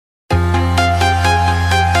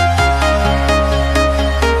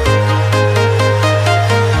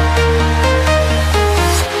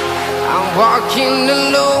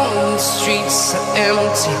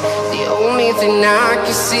thing I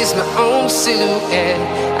can see is my own silhouette.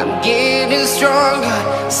 I'm getting stronger,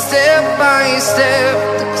 step by step.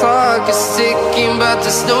 The clock is ticking, but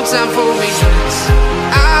there's no time for regrets.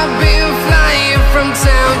 I've been flying from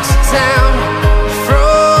town to town,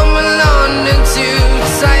 from London to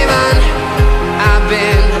Taiwan. I've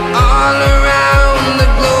been all around the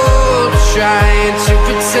globe, trying to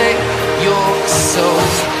protect your soul.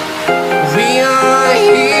 We are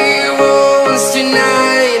heroes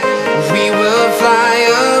tonight. We will fly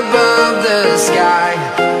above the sky.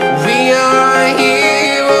 We are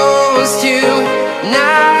heroes tonight.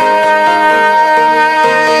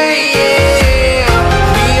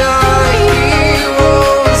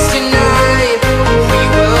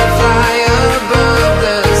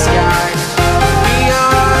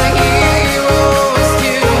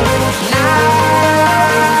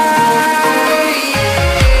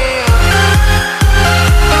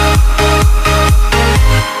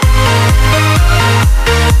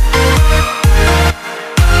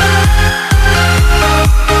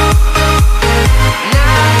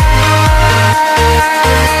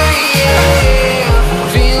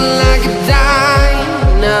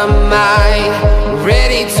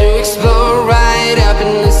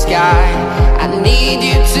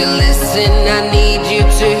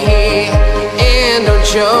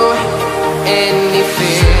 Show any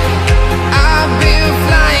fear. I've been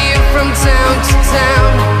flying from town to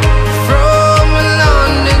town, from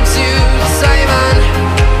London to Taiwan.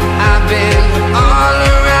 I've been all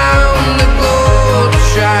around the globe,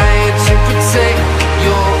 trying to protect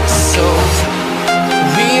your soul.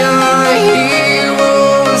 We are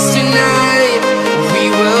heroes tonight. We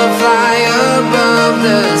will fly above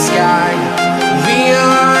the sky. We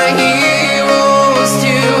are heroes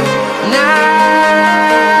tonight.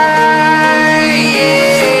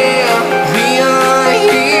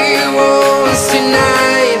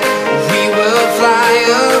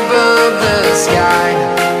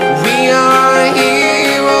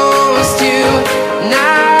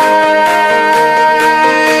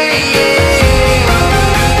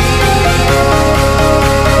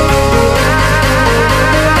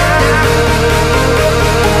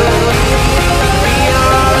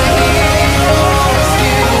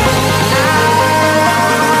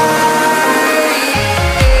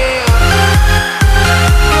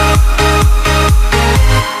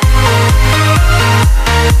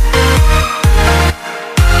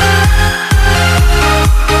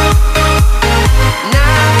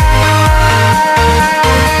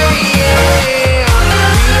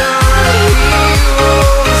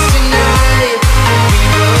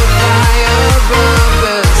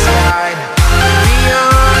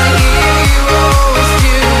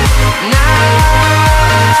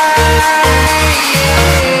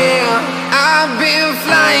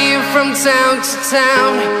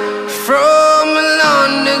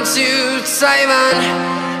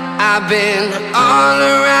 I've been all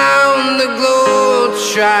around the globe,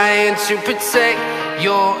 trying to protect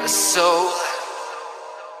your soul.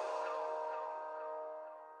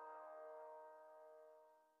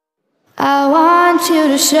 I want you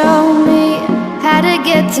to show me how to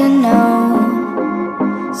get to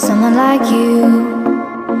know someone like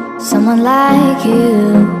you, someone like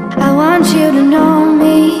you. I want you to know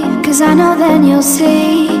me, 'cause I know then you'll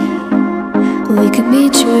see we could be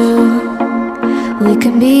true. We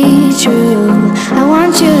can be true. I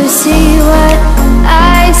want you to see what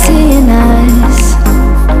I see in us.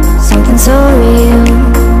 Something so real,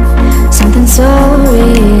 something so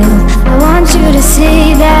real. I want you to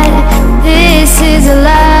see that this is a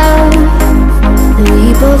love that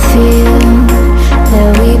we both feel, that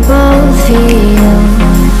we both feel.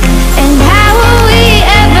 And how will we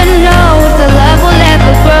ever know if the love will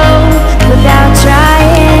ever grow without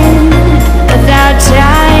trying, without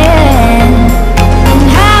trying?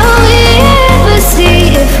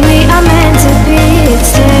 If we are meant to be,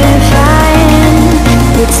 it's terrifying,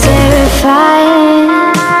 it's terrifying.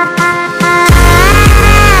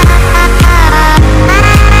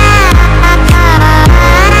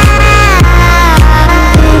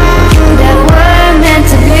 That we're meant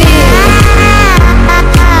to be.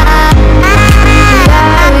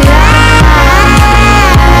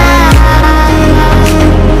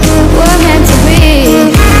 We're meant to be.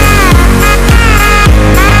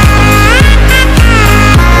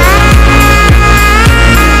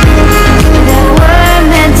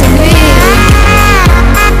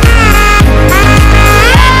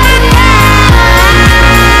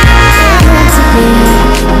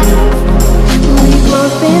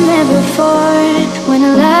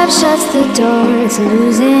 Shuts the door, it's a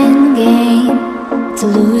losing game, it's a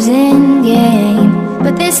losing game.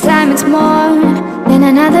 But this time it's more than in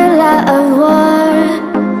another love war.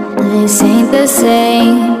 This ain't the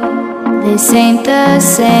same, this ain't the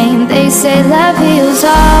same. They say love heals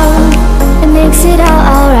all, it makes it all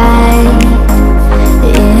alright.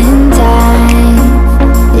 In time,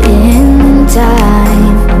 in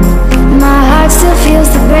time. My heart still feels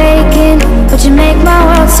the breaking, but you make my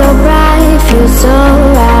world so bright. It feels so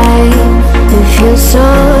right, it feels so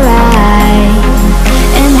right.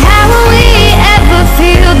 And how will we ever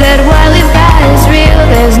feel that what we've got is real?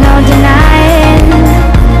 There's no denying,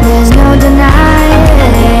 there's no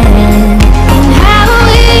denying. And how will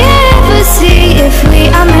we ever see if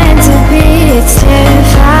we are meant to be? It's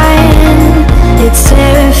terrifying, it's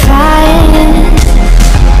terrifying.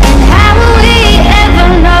 And how will we ever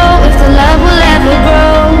know if the love will ever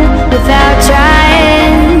grow without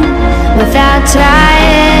trying, without trying?